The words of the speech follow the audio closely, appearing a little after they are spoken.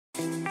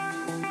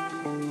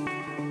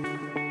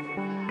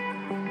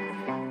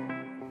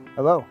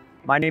Hello,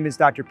 my name is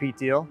Dr. Pete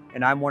Deal,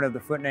 and I'm one of the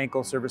foot and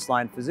ankle service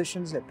line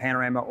physicians at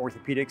Panorama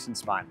Orthopedics and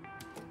Spine.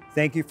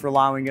 Thank you for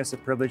allowing us the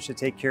privilege to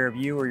take care of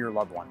you or your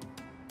loved one.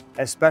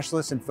 As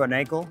specialists in foot and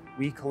ankle,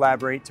 we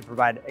collaborate to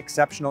provide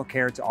exceptional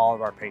care to all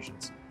of our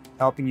patients,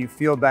 helping you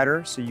feel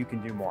better so you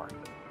can do more.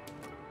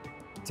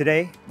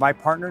 Today, my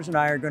partners and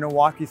I are going to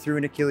walk you through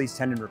an Achilles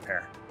tendon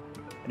repair.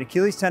 An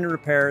Achilles tendon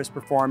repair is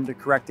performed to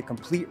correct the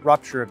complete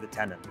rupture of the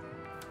tendon.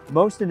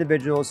 Most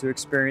individuals who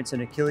experience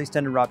an Achilles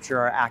tendon rupture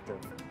are active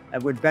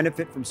and would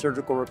benefit from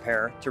surgical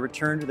repair to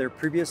return to their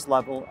previous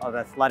level of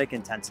athletic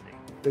intensity.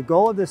 The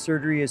goal of this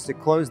surgery is to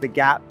close the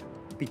gap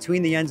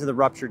between the ends of the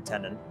ruptured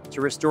tendon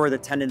to restore the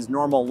tendon's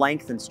normal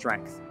length and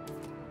strength.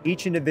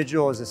 Each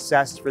individual is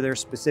assessed for their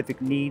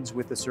specific needs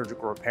with the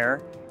surgical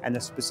repair and the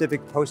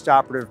specific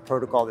post-operative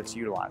protocol that's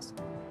utilized.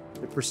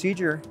 The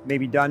procedure may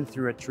be done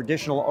through a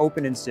traditional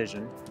open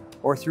incision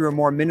or through a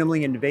more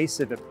minimally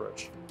invasive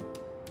approach.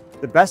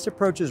 The best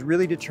approach is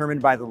really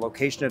determined by the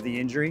location of the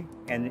injury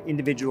and the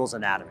individual's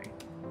anatomy.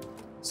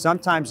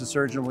 Sometimes the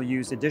surgeon will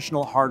use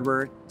additional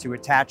hardware to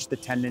attach the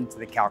tendon to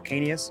the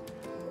calcaneus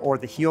or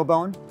the heel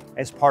bone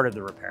as part of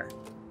the repair.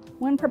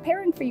 When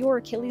preparing for your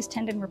Achilles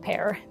tendon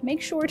repair,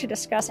 make sure to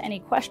discuss any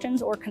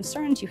questions or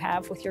concerns you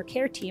have with your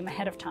care team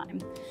ahead of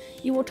time.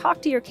 You will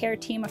talk to your care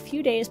team a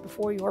few days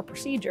before your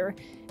procedure,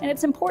 and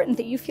it's important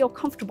that you feel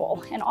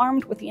comfortable and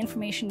armed with the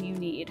information you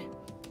need.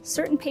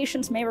 Certain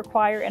patients may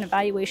require an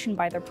evaluation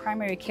by their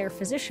primary care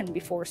physician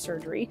before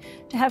surgery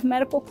to have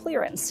medical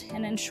clearance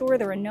and ensure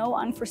there are no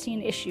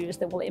unforeseen issues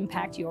that will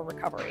impact your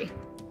recovery.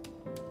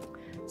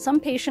 Some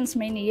patients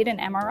may need an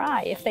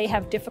MRI if they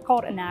have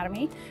difficult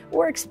anatomy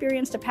or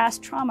experienced a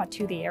past trauma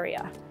to the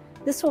area.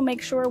 This will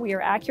make sure we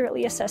are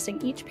accurately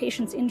assessing each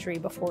patient's injury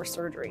before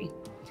surgery.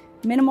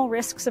 Minimal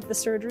risks of the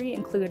surgery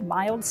include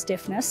mild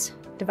stiffness,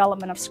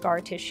 development of scar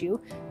tissue,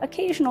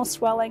 occasional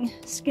swelling,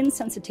 skin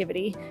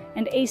sensitivity,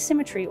 and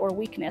asymmetry or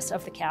weakness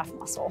of the calf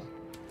muscle.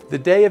 The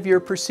day of your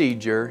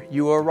procedure,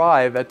 you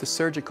arrive at the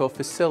surgical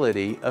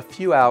facility a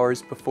few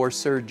hours before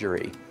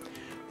surgery.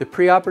 The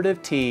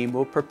preoperative team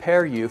will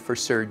prepare you for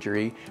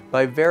surgery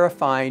by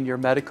verifying your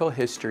medical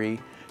history,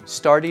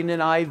 starting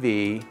an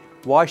IV,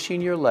 washing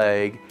your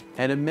leg,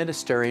 and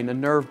administering a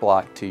nerve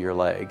block to your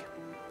leg.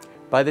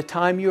 By the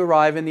time you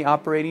arrive in the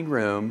operating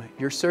room,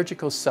 your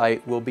surgical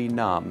site will be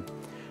numb.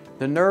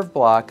 The nerve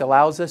block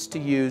allows us to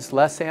use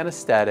less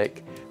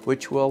anesthetic,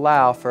 which will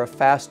allow for a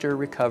faster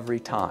recovery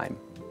time.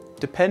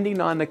 Depending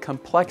on the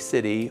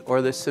complexity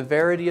or the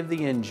severity of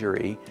the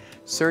injury,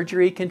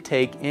 surgery can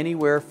take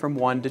anywhere from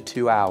 1 to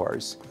 2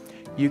 hours.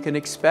 You can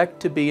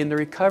expect to be in the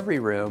recovery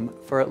room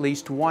for at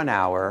least 1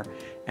 hour,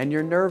 and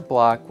your nerve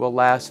block will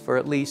last for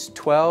at least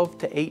 12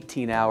 to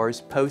 18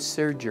 hours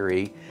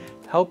post-surgery,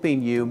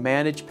 helping you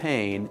manage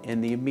pain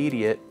in the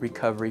immediate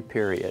recovery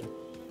period.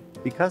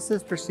 Because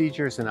this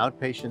procedure is an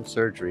outpatient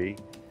surgery,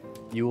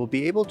 you will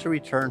be able to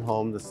return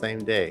home the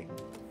same day.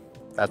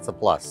 That's a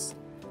plus.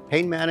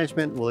 Pain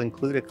management will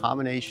include a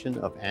combination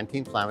of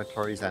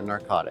anti-inflammatories and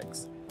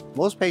narcotics.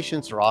 Most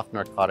patients are off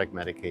narcotic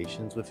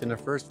medications within the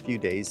first few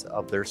days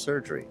of their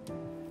surgery.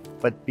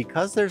 But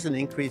because there's an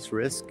increased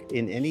risk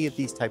in any of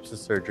these types of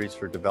surgeries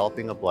for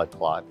developing a blood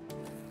clot,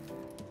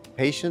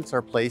 patients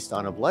are placed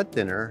on a blood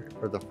thinner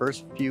for the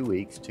first few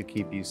weeks to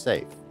keep you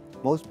safe.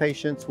 Most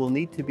patients will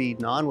need to be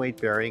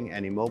non-weight bearing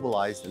and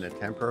immobilized in a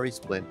temporary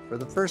splint for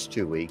the first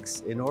 2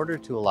 weeks in order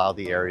to allow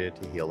the area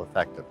to heal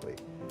effectively.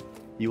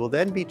 You will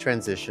then be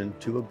transitioned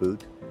to a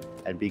boot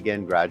and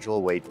begin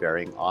gradual weight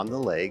bearing on the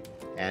leg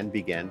and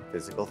begin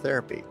physical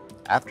therapy.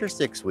 After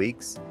 6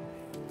 weeks,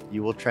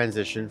 you will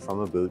transition from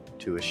a boot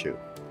to a shoe.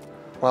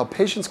 While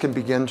patients can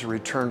begin to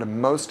return to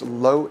most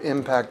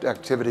low-impact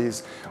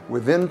activities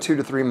within 2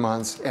 to 3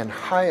 months and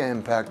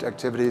high-impact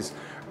activities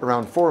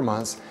around 4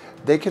 months,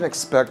 they can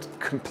expect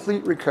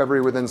complete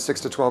recovery within 6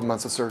 to 12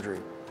 months of surgery.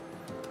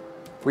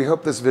 We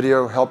hope this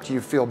video helped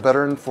you feel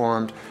better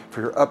informed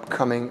for your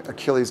upcoming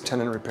Achilles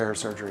tendon repair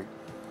surgery.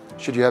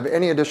 Should you have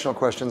any additional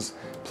questions,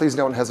 please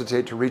don't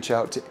hesitate to reach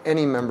out to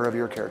any member of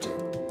your care team.